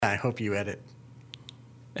I hope you edit.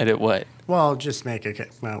 Edit what? Well, just make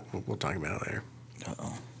it. Well, we'll talk about it later.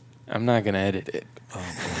 Uh-oh. I'm not going to edit it. Oh,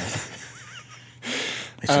 boy.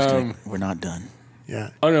 It's just we're not done. Yeah.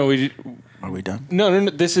 Oh, no. Are we done? No.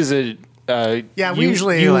 This is a... Yeah, we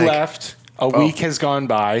usually, You like... left. A week has gone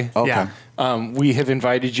by. Okay. Yeah. We have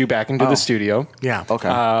invited you back into the studio. Yeah. Okay.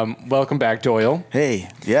 Welcome back, Doyle. Hey,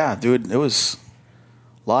 yeah, dude, a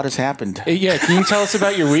lot has happened. Yeah, can you tell us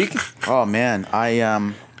about your week? Oh, man,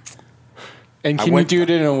 And can you do it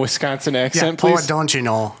in a Wisconsin accent, Oh, please? don't you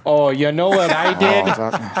know? Oh, you know what I did?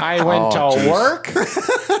 I went to geez. work.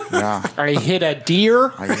 Yeah. I hit a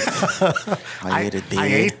deer. I ate a deer. I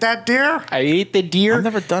ate that deer? I ate the deer. I've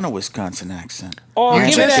never done a Wisconsin accent. Oh, You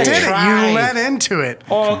give it just a did it. try. You let into it.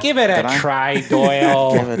 Oh, give it a Did I? try,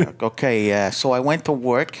 Doyle. Give it okay, so I went to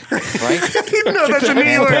work, right? No, that's a New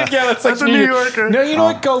Yorker. Yeah, that's like a New Yorker. No, you know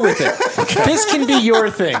what? Go with it. This can be your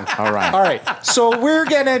thing. All right. All right. So we're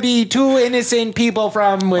going to be two innocent people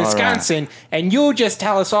from Wisconsin, and you just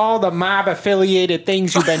tell us all the mob-affiliated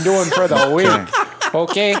things you've been doing for the week.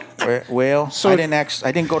 Okay? Well, So- I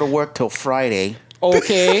didn't go to work till Friday,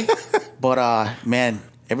 Okay. but, man,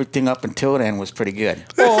 everything up until then was pretty good.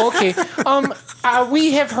 Oh, okay.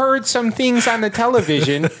 We have heard some things on the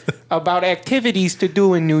television about activities to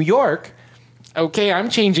do in New York. Okay, I'm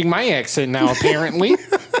changing my accent now, apparently.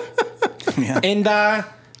 Yeah. And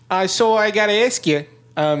so I got to ask you,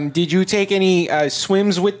 did you take any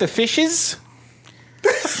swims with the fishes?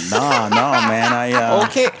 No, man,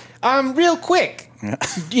 Okay. Real quick.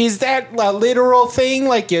 Is that a literal thing,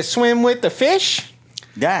 like you swim with the fish?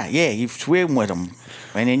 yeah, you swim with them.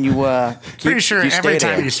 And then you, Pretty sure you every stay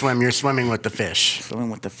time there. you swim, you're swimming with the fish.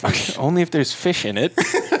 Swimming with the fish. Only if there's fish in it.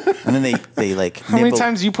 And then they like How many nibble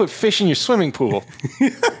times do you put fish in your swimming pool?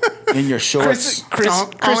 in your shorts. Chris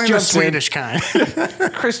Only the jumps in. Swedish kind.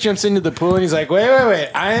 Chris jumps into the pool and he's like,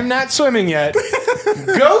 wait, I am not swimming yet.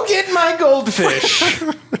 Go get my goldfish.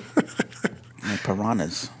 My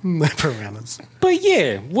piranhas. Piranhas. But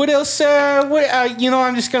yeah, what else?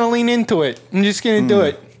 I'm just going to lean into it. I'm just going to do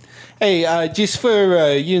it. Hey, just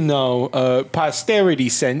for, posterity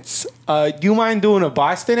sense, do you mind doing a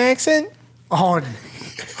Boston accent? Oh,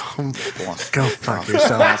 go fuck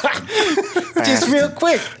yourself. Just real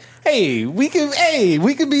quick. Hey, we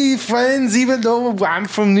could be friends even though I'm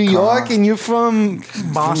from New York and you're from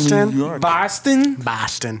Boston? New York. Boston.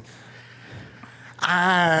 Boston.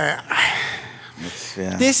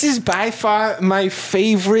 Yeah. This is by far my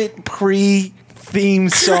favorite pre-theme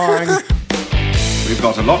song. We've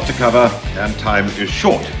got a lot to cover, and time is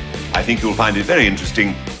short. I think you'll find it very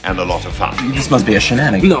interesting and a lot of fun. This must be a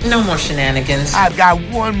shenanigan. No more shenanigans. I've got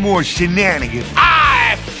one more shenanigan.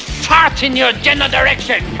 I fart in your general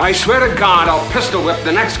direction. I swear to God, I'll pistol whip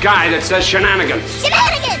the next guy that says shenanigans.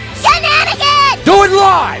 Shenanigans! Shenanigans! Do it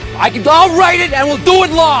live! I'll write it and we'll do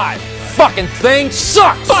it live! Fucking thing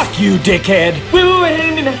sucks! Fuck you, dickhead.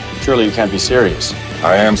 Surely you can't be serious.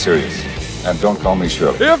 I am serious. And don't call me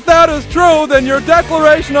Shirley. If that is true, then your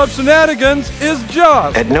declaration of shenanigans is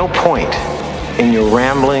just. At no point in your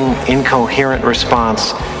rambling, incoherent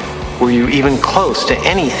response were you even close to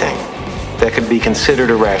anything that could be considered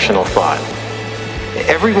a rational thought.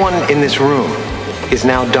 Everyone in this room is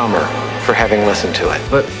now dumber for having listened to it.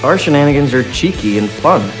 But our shenanigans are cheeky and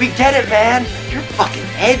fun. We get it, man. You're fucking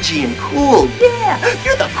edgy and cool. Yeah,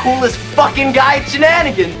 you're the coolest fucking guy at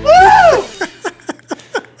shenanigans. Woo!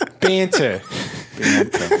 Banter.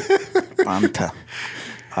 Banta.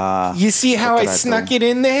 You see how I snuck it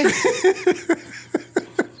in there?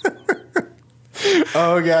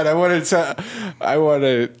 Oh God,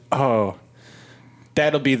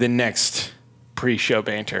 that'll be the next pre-show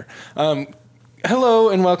banter. Hello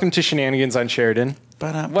and welcome to Shenanigans on Sheridan.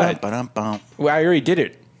 What? Well, I already did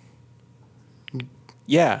it.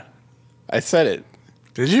 Yeah, I said it.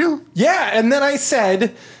 Did you? Yeah, and then I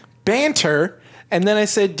said banter, and then I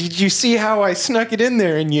said, did you see how I snuck it in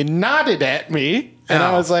there? And you nodded at me, and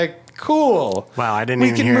I was like, cool. Wow, I didn't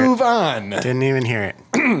even hear it. We can move on. Didn't even hear it.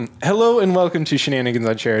 Hello and welcome to Shenanigans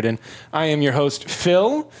on Sheridan. I am your host,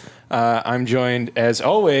 Phil. I'm joined, as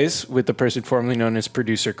always, with the person formerly known as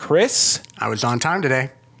producer Chris. I was on time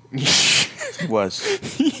today. Was.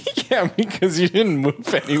 Yeah, because you didn't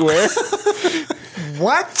move anywhere.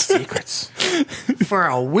 What? Secrets. For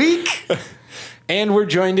a week? And we're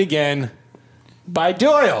joined again by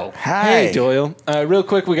Doyle. Hi. Hey, Doyle. Real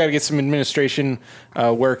quick, we got to get some administration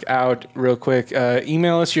work out real quick.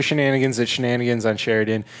 Email us your shenanigans at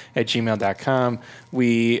shenanigansonsheridan@gmail.com.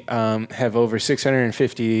 We have over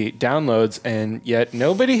 650 downloads, and yet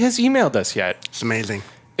nobody has emailed us yet. It's amazing.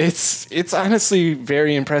 It's honestly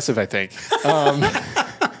very impressive, I think.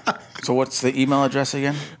 So what's the email address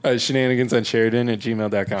again?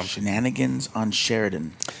 Shenanigansonsheridan@gmail.com. Shenanigans on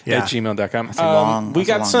Sheridan. At gmail.com. That's a long, we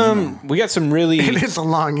got some really. It is a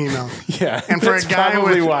long email. Yeah, and for that's a guy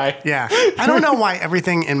probably with, why. Yeah, I don't know why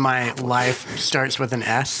everything in my life starts with an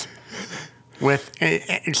S.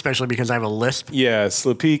 Especially because I have a lisp. Yeah,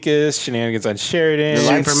 Slapicus, Shenanigans on Sheridan.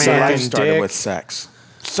 Your life Sucking started dick. with sex.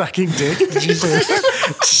 Sucking dick? Did you say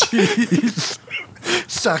that? Jeez.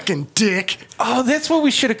 Sucking dick. Oh, that's what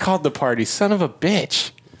we should have called the party. Son of a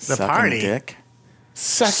bitch. The Sucking party? Dick.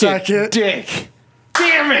 Suck it, dick.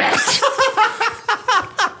 Damn it.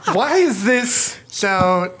 Why is this?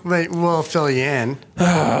 So, we'll fill you in.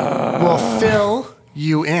 We'll fill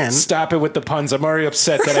you in. Stop it with the puns. I'm already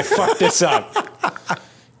upset that I fucked this up.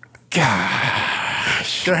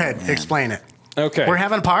 Gosh. Go ahead. Explain it. Okay. We're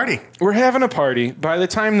having a party. We're having a party. By the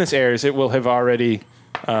time this airs, it will have already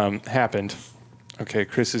happened. Okay,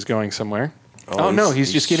 Chris is going somewhere. Oh no,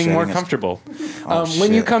 he's just getting more comfortable.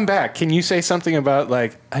 When you come back, can you say something about,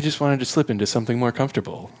 like, I just wanted to slip into something more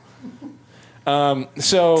comfortable?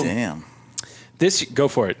 Damn. Go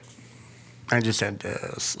for it. I just had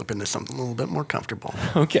to slip into something a little bit more comfortable.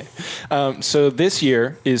 Okay. So this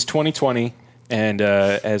year is 2020, and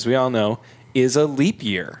as we all know, is a leap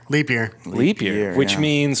year. Leap year. Leap year, which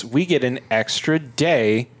means we get an extra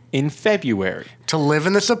day in February. To live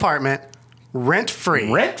in this apartment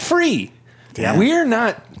rent-free. Rent-free. Yeah. We're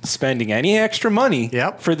not spending any extra money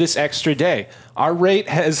for this extra day. Our rent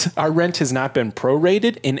has not been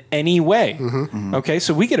prorated in any way. Mm-hmm. Okay,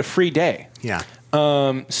 so we get a free day. Yeah.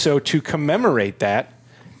 So to commemorate that,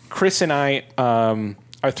 Chris and I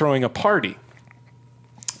are throwing a party.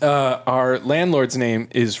 Our landlord's name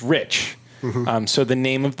is Rich. Mm-hmm. So the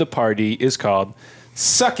name of the party is called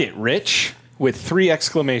Suck It Rich with 3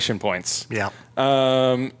 exclamation points. Yeah.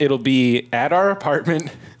 It'll be at our apartment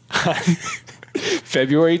on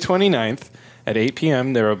February 29th at 8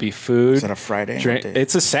 p.m. There will be food. Is that a Friday?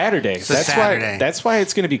 It's a Saturday. That's why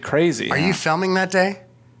it's going to be crazy. Are you filming that day?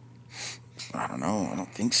 I don't know. I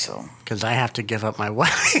don't think so. Because I have to give up my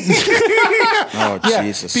wedding. Oh,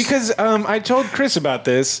 Jesus. Because I told Chris about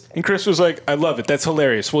this, and Chris was like, I love it. That's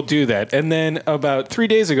hilarious. We'll do that. And then about 3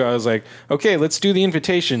 days ago, I was like, okay, let's do the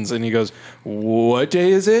invitations. And he goes, what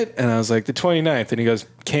day is it? And I was like, the 29th. And he goes,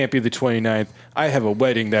 can't be the 29th. I have a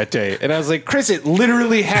wedding that day. And I was like, Chris, it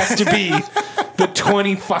literally has to be the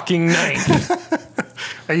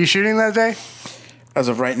 20-fucking-9th. Are you shooting that day? As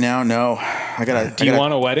of right now, no. Do you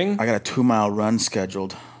want a wedding? I got a 2-mile run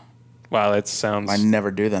scheduled. Wow, that sounds... I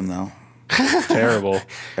never do them, though. Terrible.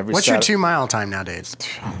 What's your 2-mile time nowadays?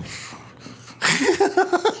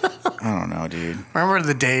 I don't know, dude. Remember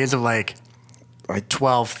the days of like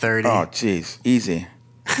 12:30? Oh, jeez. Easy.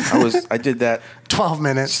 I did that 12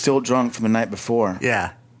 minutes. Still drunk from the night before.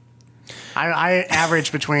 Yeah. I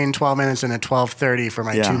average between 12 minutes and a 12:30 for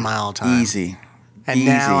my 2-mile time. Easy. And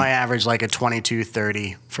now I average like a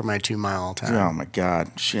 22:30 for my 2-mile time. Oh my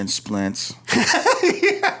God. Shin splints.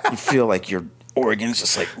 You feel like your organs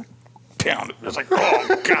just like pounded. It's like,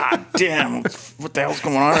 oh God damn. What the hell's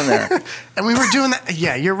going on in there? And we were doing that.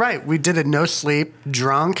 Yeah, you're right. We did it no sleep,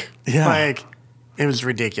 drunk. Yeah. Like, it was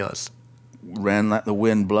ridiculous. Ran like the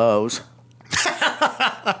wind blows.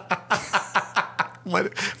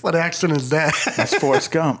 What accent is that? That's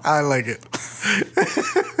Forrest Gump. I like it.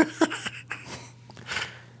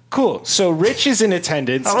 Cool. So Rich is in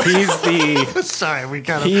attendance. He's the sorry. We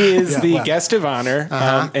got. He is the guest of honor,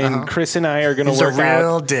 and Chris and I are going to work out. He's a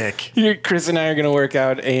real dick. Chris and I are going to work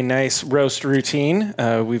out a nice roast routine.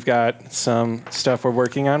 We've got some stuff we're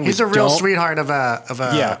working on. He's a real sweetheart of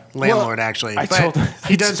a landlord, actually.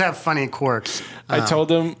 He does have funny quirks. I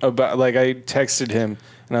told him about, like, I texted him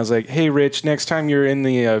and I was like, "Hey, Rich, next time you're in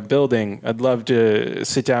the building, I'd love to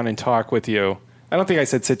sit down and talk with you." I don't think I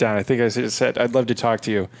said sit down. I think I said I'd love to talk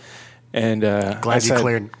to you. And glad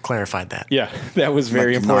you clarified that. Yeah, that was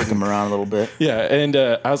very important. Knock him around a little bit. Yeah, and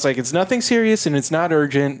I was like, it's nothing serious and it's not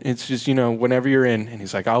urgent. It's just, whenever you're in. And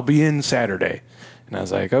he's like, I'll be in Saturday. And I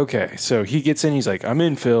was like, okay. So he gets in. He's like, I'm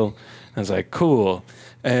in, Phil. And I was like, cool.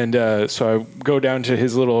 And so I go down to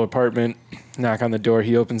his little apartment, knock on the door.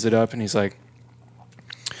 He opens it up and he's like,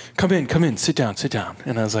 come in, sit down.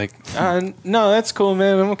 And I was like, no, that's cool,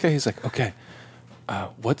 man. I'm okay. He's like, okay.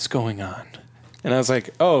 What's going on? And I was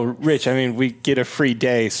like, oh, Rich, I mean, we get a free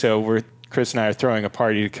day, so Chris and I are throwing a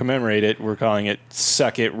party to commemorate it. We're calling it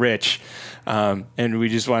Suck It Rich. And we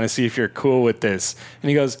just want to see if you're cool with this. And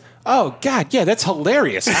he goes, oh, God, yeah, that's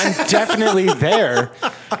hilarious. I'm definitely there.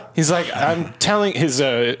 He's like, I'm telling his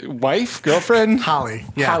girlfriend, Holly.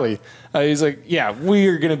 Yeah. Holly. He's like, yeah,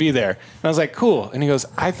 we're going to be there. And I was like, cool. And he goes,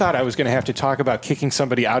 I thought I was going to have to talk about kicking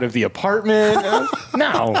somebody out of the apartment.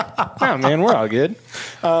 No, man, we're all good.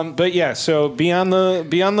 But yeah, so be on the.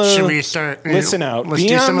 Should we start? Listen out. Let's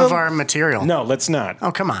do some of our material. No, let's not.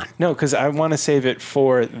 Oh, come on. No, because I want to save it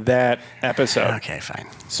for that episode. Okay, fine.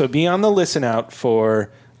 So be on the listen out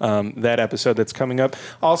for that episode that's coming up.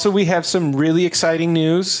 Also, we have some really exciting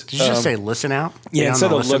news. Did you just say listen out? Yeah,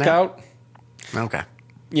 instead of look out. Okay.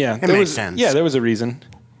 Yeah, it makes sense. Yeah, there was a reason.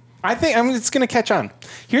 I think it's going to catch on.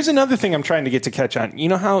 Here's another thing I'm trying to get to catch on. You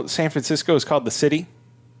know how San Francisco is called the city?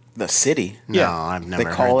 The city? No, Yeah. I've never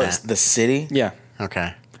heard They call that. it the city? Yeah.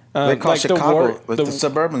 Okay. They call like Chicago, the the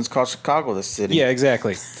suburbans call Chicago the city. Yeah,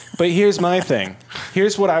 exactly. But here's my thing.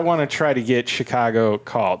 Here's what I want to try to get Chicago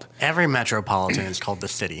called. Every metropolitan is called the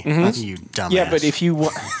city. You dumbass. Yeah, but if you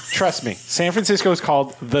trust me, San Francisco is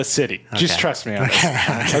called the city. Just trust me on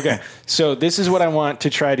this. Okay. So this is what I want to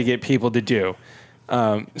try to get people to do.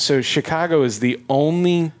 So Chicago is the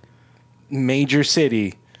only major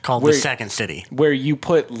city called the second city where you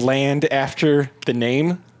put land after the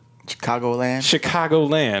name.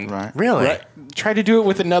 Chicagoland? Right. Really? Right. Try to do it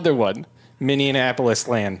with another one. Minneapolis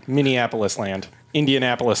land.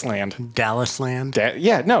 Indianapolis land. Dallas land?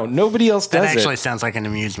 Yeah, no, nobody else does it. That actually sounds like an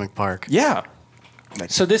amusement park. Yeah.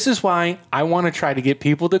 So this is why I want to try to get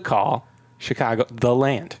people to call Chicago the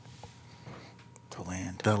land. The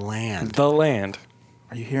land. The land. The land.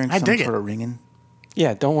 Are you hearing I some dig sort it. of ringing?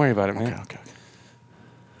 Yeah, don't worry about it, man. Okay.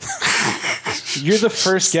 You're the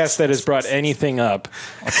first guest that has brought anything up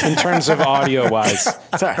in terms of audio-wise.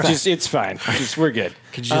 It's fine. We're good.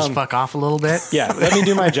 Could you just fuck off a little bit? Yeah, let me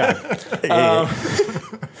do my job.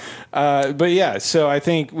 But yeah, so I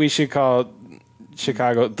think we should call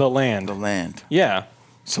Chicago the land. The land. Yeah.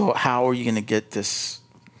 So how are you going to get this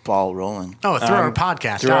ball rolling? Oh, through our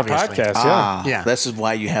podcast, Through obviously. our podcast, yeah. This is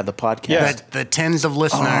why you have the podcast. Yeah. The tens of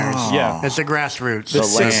listeners. Yeah. It's the grassroots. The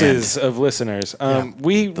sixes of listeners.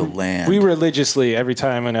 The land. We religiously, every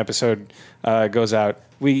time an episode goes out,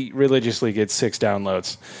 we religiously get 6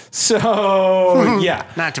 downloads. So,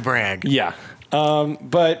 yeah. Not to brag. Yeah.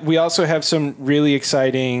 But we also have some really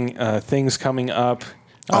exciting things coming up.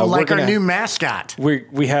 Like our new mascot.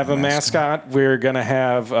 We have a mascot. We're going to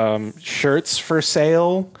have shirts for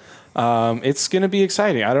sale. It's going to be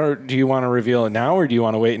exciting. Do you want to reveal it now or do you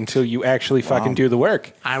want to wait until you actually fucking do the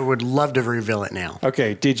work? I would love to reveal it now.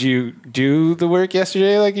 Okay. Did you do the work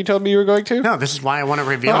yesterday like you told me you were going to? No, this is why I want to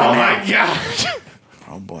reveal it now. Oh, my God.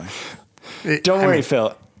 Oh, boy. Don't worry,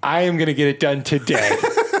 Phil. I am going to get it done today.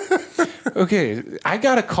 Okay. I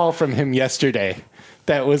got a call from him yesterday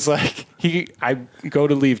that was like, I go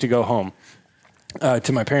to leave to go home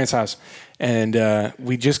to my parents' house, and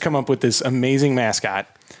we just come up with this amazing mascot.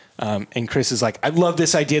 And Chris is like, I love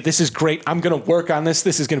this idea. This is great. I'm going to work on this.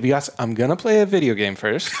 This is going to be awesome. I'm going to play a video game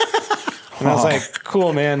first. And I was like,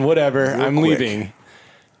 cool, man, whatever. I'm leaving.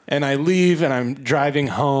 And I leave, and I'm driving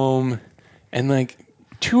home, and like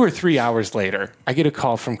 2 or 3 hours later, I get a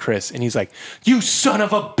call from Chris, and he's like, you son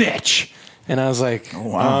of a bitch. And I was like,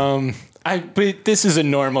 but this is a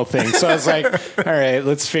normal thing. So I was like, all right,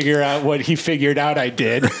 let's figure out what he figured out I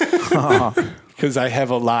did. Because I have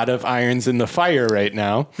a lot of irons in the fire right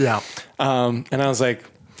now. Yeah. And I was like,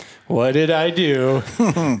 what did I do?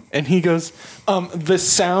 And he goes, the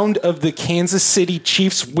sound of the Kansas City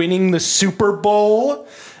Chiefs winning the Super Bowl.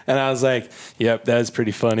 And I was like, yep, that's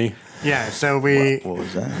pretty funny. Yeah, so what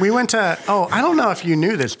was that? We went to, I don't know if you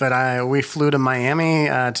knew this, but we flew to Miami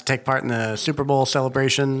to take part in the Super Bowl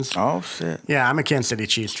celebrations. Oh, shit. Yeah, I'm a Kansas City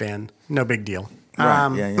Chiefs fan. No big deal.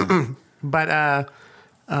 Right, yeah. But,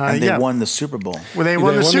 and they won the Super Bowl. Well, they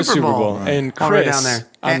won the Super Bowl. And All right Chris, down there.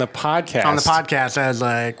 on the podcast. On the podcast, I was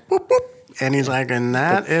like, whoop, whoop. And he's like, and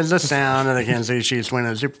that is the sound of the Kansas City Chiefs winning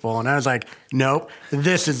the Super Bowl. And I was like, nope,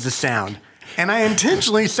 this is the sound. And I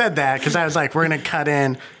intentionally said that because I was like, we're going to cut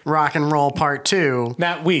in Rock and Roll Part 2.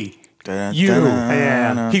 Not we. You.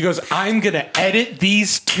 Yeah. He goes, I'm going to edit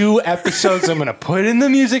these 2 episodes. I'm going to put in the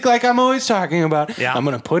music like I'm always talking about. Yeah. I'm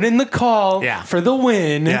going to put in the call for the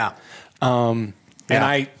win. Yeah. And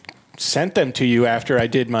I sent them to you after I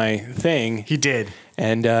did my thing. He did.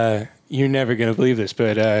 And you're never going to believe this,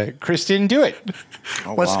 but Chris didn't do it.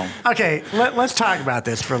 Oh, wow. Okay, let's talk about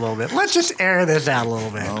this for a little bit. Let's just air this out a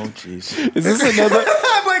little bit. Oh, jeez. Is this another...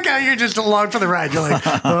 I'm like how you're just along for the ride. You're like,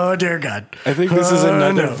 oh, dear God. I think this is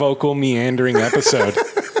another vocal meandering episode.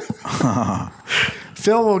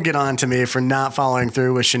 Phil will get on to me for not following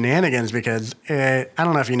through with shenanigans because I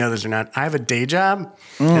don't know if you know this or not. I have a day job,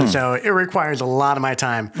 and so it requires a lot of my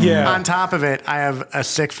time. Yeah. On top of it, I have a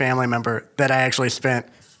sick family member that I actually spent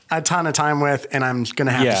a ton of time with, and I'm going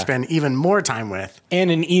to have to spend even more time with.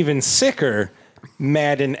 And an even sicker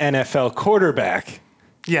Madden NFL quarterback.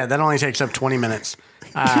 Yeah, that only takes up 20 minutes.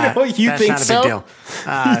 You think so? Not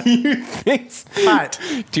a big deal. You think so? But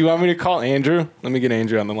do you want me to call Andrew? Let me get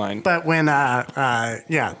Andrew on the line. But when,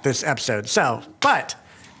 this episode. So, but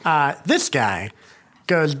this guy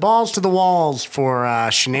goes balls to the walls for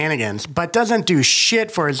shenanigans, but doesn't do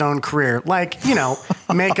shit for his own career. Like,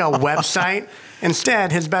 make a website.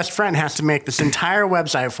 Instead, his best friend has to make this entire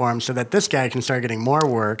website for him so that this guy can start getting more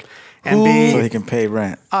work. And so he can pay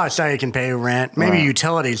rent. Oh, so he can pay rent. Maybe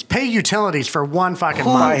utilities. Pay utilities for one fucking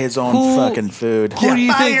month. Buy his own fucking food. Who do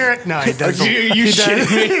you think? No, he doesn't. You shitting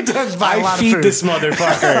me? He does buy a lot of food. I feed this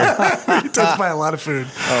motherfucker. He does buy a lot of food.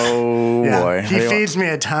 Oh, boy. He feeds me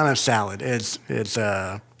a ton of salad.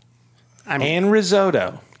 And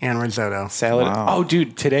risotto. And risotto. Salad. Wow. Oh,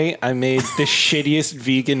 dude, today I made the shittiest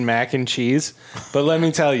vegan mac and cheese. But let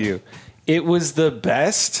me tell you, it was the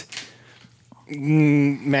best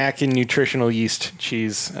mac and nutritional yeast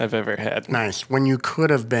cheese I've ever had. Nice. When you could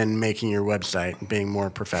have been making your website and being more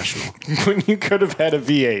professional. When you could have had a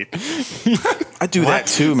V8. I do that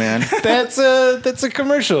too, man. That's a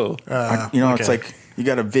commercial. It's like you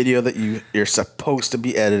got a video that you're supposed to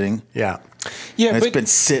be editing. Yeah. Yeah, and it's been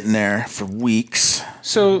sitting there for weeks.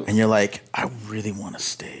 And you're like, I really want a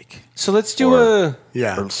steak. So let's do or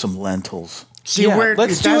some lentils. See,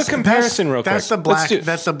 let's do a comparison real quick. That's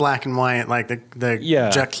the black and white, like the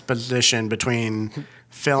juxtaposition between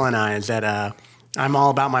Phil and I is that I'm all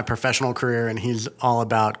about my professional career and he's all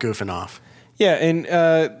about goofing off. Yeah, and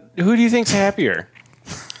who do you think's happier?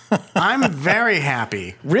 I'm very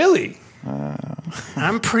happy. Really?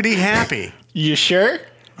 I'm pretty happy. You sure?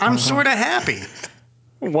 I'm sort of happy.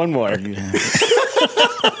 One more.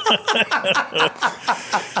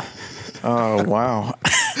 Oh, wow.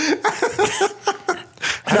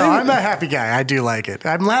 No, I'm a happy guy. I do like it.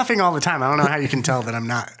 I'm laughing all the time. I don't know how you can tell that I'm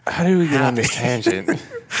not. How do we get on this tangent?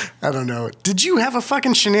 I don't know. Did you have a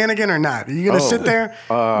fucking shenanigan or not? Are you going to sit there?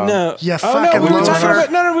 No. You fucking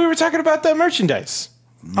we were talking about the merchandise.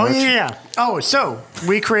 Oh, yeah. Oh, so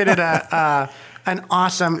we created an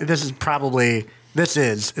awesome, this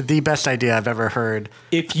is the best idea I've ever heard.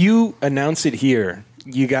 If you announce it here,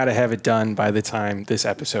 you got to have it done by the time this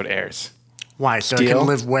episode airs. Why? So it can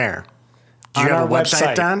live where? Do you have a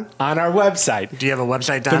website done? On our website. Do you have a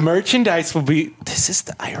website done? The merchandise will be...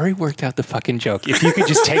 I already worked out the fucking joke. If you could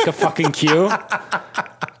just take a fucking cue,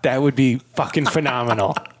 that would be fucking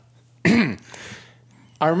phenomenal.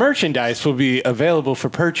 Our merchandise will be available for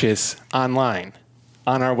purchase online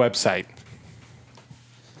on our website.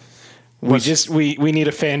 We need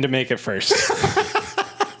a fan to make it first.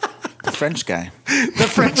 The French guy. The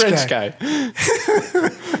French guy.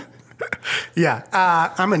 Yeah,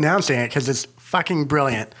 I'm announcing it because it's fucking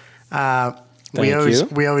brilliant. We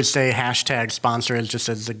always say hashtag sponsor is just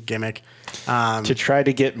as a gimmick. To try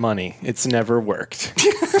to get money. It's never worked.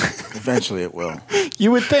 Eventually it will.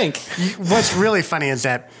 You would think. What's really funny is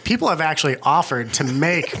that people have actually offered to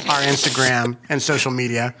make our Instagram and social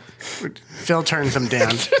media. Phil turns them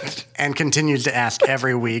down and continues to ask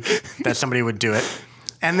every week that somebody would do it.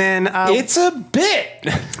 And then it's a bit.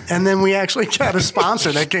 And then we actually got a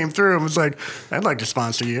sponsor that came through and was like, I'd like to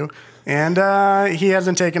sponsor you. And he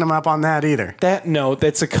hasn't taken him up on that either.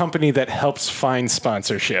 That's a company that helps find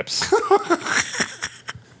sponsorships.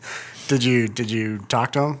 Did you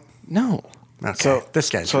talk to him? No. Okay. So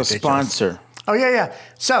this guy's ridiculous. Sponsor. Oh yeah.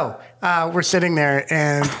 So we're sitting there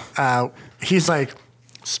and he's like,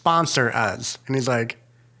 sponsor us. And he's like,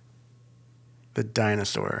 the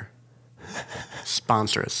dinosaur.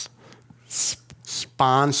 Sponsor us.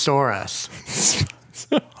 Sponsor us.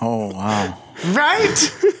 Oh, wow. Right?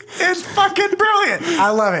 It's fucking brilliant. I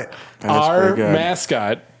love it. Our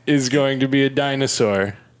mascot is going to be a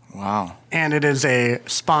dinosaur. Wow. And it is a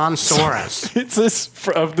Sponsaurus. It's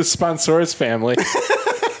of the Sponsaurus family.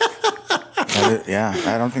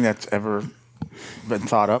 I don't think that's ever been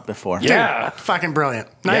thought up before. Yeah. Dude, fucking brilliant.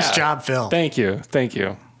 Nice job, Phil. Thank you.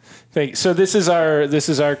 So this is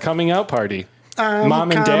our coming out party.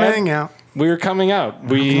 Mom and Dad, we're coming out.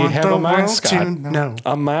 We have a mascot.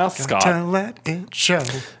 A mascot. To let it show.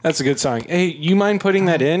 That's a good song. Hey, you mind putting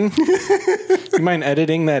that in? You mind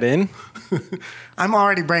editing that in? I'm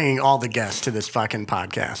already bringing all the guests to this fucking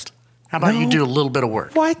podcast. How about you do a little bit of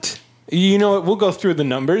work? What? You know what? We'll go through the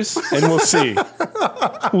numbers and we'll see.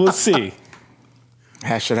 We'll see.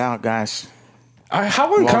 Hash it out, guys.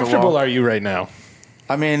 How uncomfortable are you right now?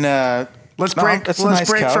 I mean, let's break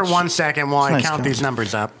for 1 second while I count these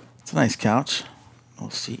numbers up. It's a nice couch.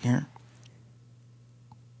 Little seat here.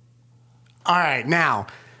 All right, now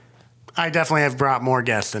I definitely have brought more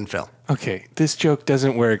guests than Phil. Okay, this joke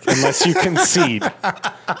doesn't work unless you concede.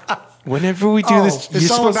 Whenever we do this, you're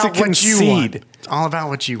supposed to concede. It's all about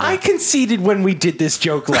what you want. I conceded when we did this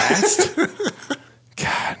joke last.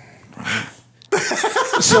 God.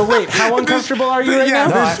 So wait, how uncomfortable are you right now?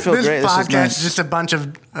 No, I feel this great. This is podcast nice. is just a bunch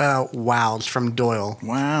of wows from Doyle.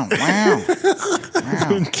 Wow. Dude,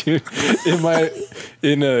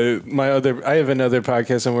 I have another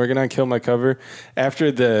podcast I'm working on, Kill My Cover.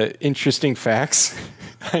 After the interesting facts,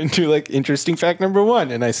 I do like interesting fact number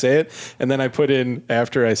 1, and I say it, and then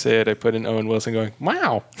after I say it, I put in Owen Wilson going,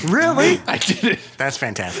 wow. Really? I did it. That's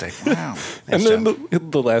fantastic. Wow. And then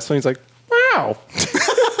the last one, he's like, wow.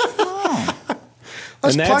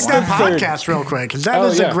 Let's And plug that's that the third. podcast real quick, because that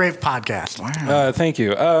is a great podcast. Thank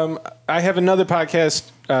you. I have another podcast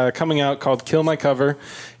coming out called Kill My Cover.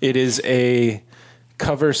 It is a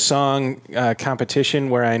cover song competition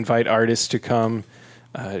where I invite artists to come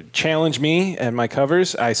challenge me and my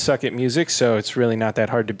covers. I suck at music, so it's really not that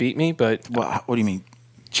hard to beat me. But what do you mean,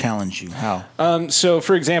 challenge you? How? So,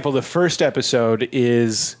 for example, the first episode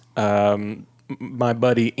is my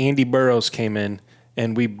buddy Andy Burrows came in,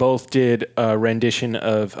 and we both did a rendition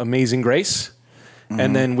of Amazing Grace.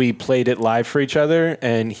 And then we played it live for each other,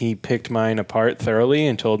 and he picked mine apart thoroughly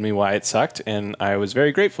and told me why it sucked. And I was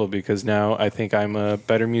very grateful because now I think I'm a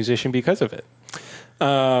better musician because of it.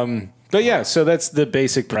 But yeah, so that's the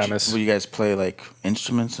basic premise. Will you guys play like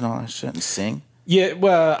instruments and all that shit and sing? Yeah,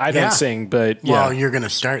 well, I don't sing, but yeah. Well, you're going to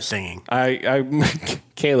start singing.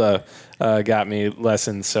 Kayla got me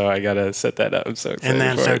lessons, so I got to set that up. I'm so excited. And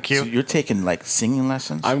that's for so it. cute. So you're taking like singing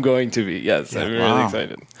lessons? I'm going to be, yes. I'm really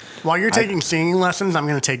excited. While you're taking singing lessons, I'm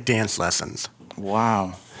going to take dance lessons.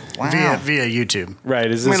 Wow. Via YouTube.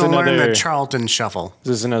 Right. Is I'm this going to another learn the Charlton Shuffle. Is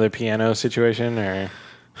this another piano situation, or?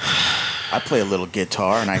 I play a little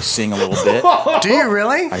guitar and I sing a little bit. Do you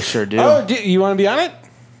really? I sure do. Oh, you want to be on it?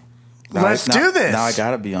 Let's do this. Now I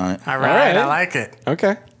gotta be on it. All right, I like it.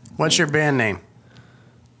 Okay. What's your band name?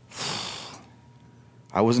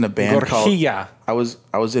 I was in a band Gorgia. called. I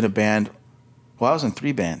was in a band. Well, I was in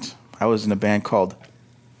 3 bands. I was in a band called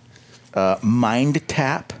Mind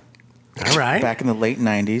Tap. All right. Back in the late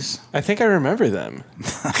 '90s. I think I remember them.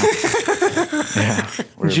 Yeah.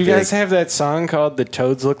 Did you guys have that song called "The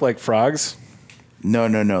Toads Look Like Frogs"?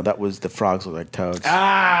 No. That was the Frogs Look Like Toads.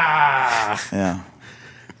 Ah. Yeah.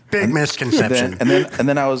 Big misconception. And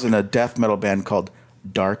then I was in a death metal band called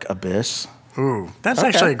Dark Abyss. Ooh, that's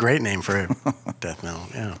actually a great name for death metal.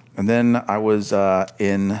 Yeah. And then I was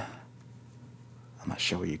in. I'm not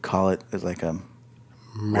sure what you call it. It's like a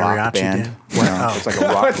rock Mariachi band. band? No, it's like a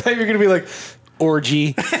I rock thought you were gonna be like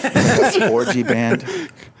orgy. orgy band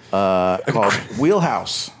called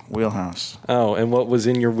Wheelhouse. Wheelhouse. Oh, and what was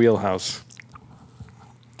in your wheelhouse?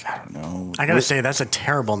 I don't know. I gotta say that's a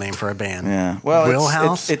terrible name for a band. Yeah. Well,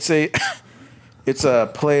 Wheelhouse. It's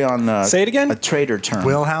a play on. Say it again. A trader term.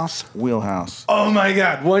 Wheelhouse. Wheelhouse. Oh my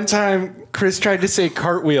God! One time, Chris tried to say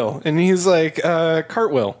cartwheel, and he's like,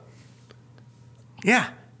 cartwheel. Yeah.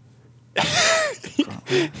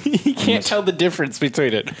 He can't tell the difference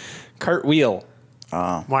between it. Cartwheel.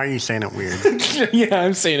 Why are you saying it weird? Yeah,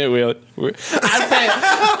 I'm saying it weird.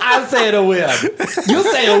 I'm saying it weird. You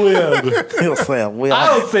say it weird. He'll say a wheel. I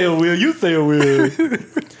don't say it weird. You say it weird.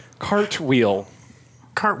 Cartwheel.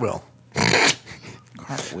 Cartwheel.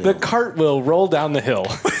 The cart will roll down the hill.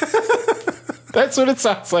 That's what it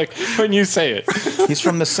sounds like when you say it. He's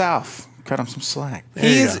from the South. Cut him some slack.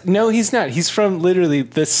 No, he's not. He's from literally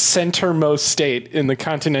the centermost state in the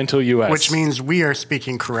continental U.S. Which means we are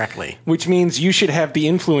speaking correctly. Which means you should have the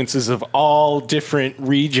influences of all different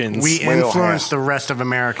regions. We influence the rest of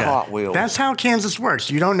America. Cartwheel. That's how Kansas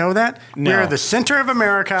works. You don't know that? No. We're the center of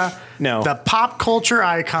America. No. The pop culture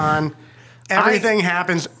icon. Everything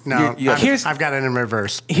happens. No, I've got it in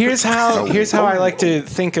reverse. Here's how I like to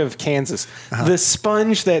think of Kansas. The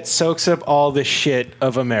sponge that soaks up all the shit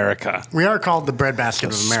of America. We are called the breadbasket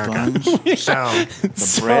of America. So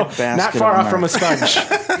The breadbasket. Not far off from a sponge.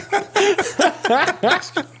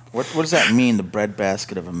 What does that mean? The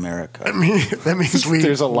breadbasket of America. that means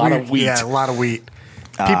There's a lot of wheat. Yeah, a lot of wheat.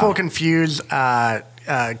 People confuse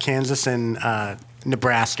Kansas and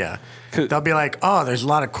Nebraska. They'll be like, "Oh, there's a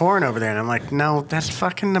lot of corn over there," and I'm like, "No, that's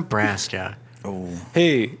fucking Nebraska." Oh.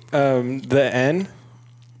 Hey, the N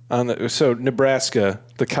on so Nebraska,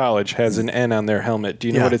 the college has an N on their helmet. Do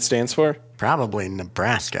you know what it stands for? Probably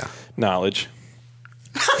Nebraska. Knowledge.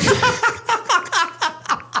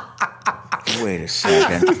 Wait a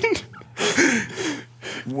second.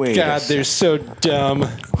 God, they're so dumb.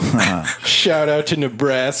 Shout out to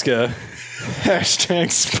Nebraska.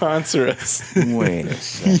 Hashtag sponsor us. Wait a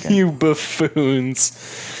second. You buffoons.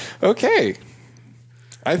 Okay.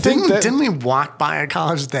 I think didn't we walk by a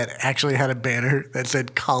college that actually had a banner that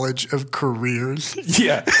said College of Careers?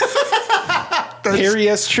 Yeah. Harry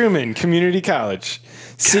S. Truman Community College.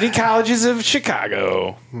 City Colleges of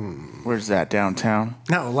Chicago. Where's that, downtown?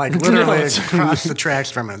 No, like literally across the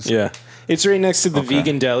tracks from us. Yeah. It's right next to the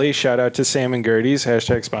vegan deli. Shout out to Sam and Gertie's.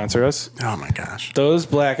 # sponsor us. Oh, my gosh. Those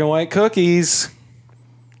black and white cookies.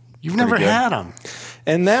 You've never had them.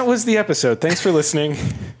 And that was the episode. Thanks for listening.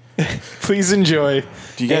 Please enjoy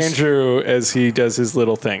Andrew as he does his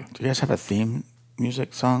little thing. Do you guys have a theme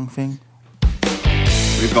music song thing?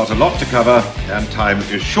 We've got a lot to cover, and time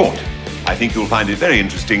is short. I think you'll find it very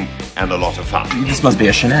interesting and a lot of fun. This must be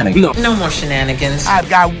a shenanigan. No more shenanigans. I've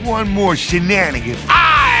got one more shenanigan.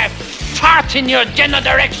 I fart in your general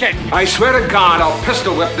direction. I swear to God, I'll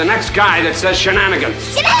pistol whip the next guy that says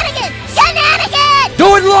shenanigans. Shenanigans! Shenanigans!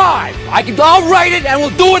 Do it live! I'll write it and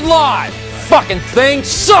we'll do it live! Fucking thing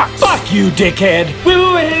sucks! Fuck you, dickhead. Wait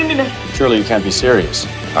a minute. Surely you can't be serious.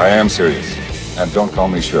 I am serious. And don't call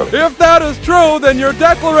me Shirley. If that is true, then your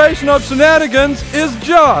declaration of shenanigans is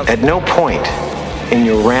just. At no point in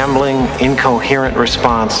your rambling, incoherent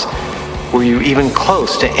response were you even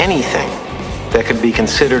close to anything that could be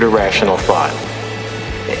considered a rational thought.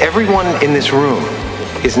 Everyone in this room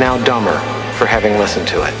is now dumber for having listened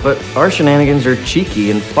to it. But our shenanigans are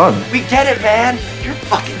cheeky and fun. We get it, man. You're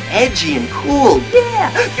fucking edgy and cool.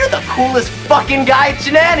 Yeah, you're the coolest fucking guy at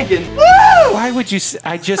Shenanigans. Woo! Why would you?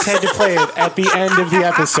 I just had to play it at the end of the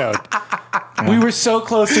episode. We were so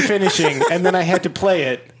close to finishing, and then I had to play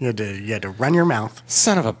it. You had to run your mouth.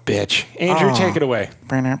 Son of a bitch. Andrew, take it away.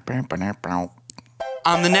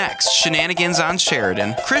 On the next Shenanigans on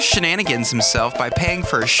Sheridan, Chris shenanigans himself by paying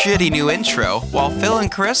for a shitty new intro, while Phil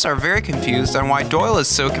and Chris are very confused on why Doyle is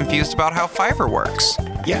so confused about how Fiverr works.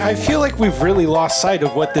 Yeah, I feel like we've really lost sight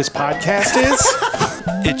of what this podcast is.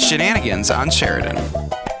 It's Shenanigans on Sheridan.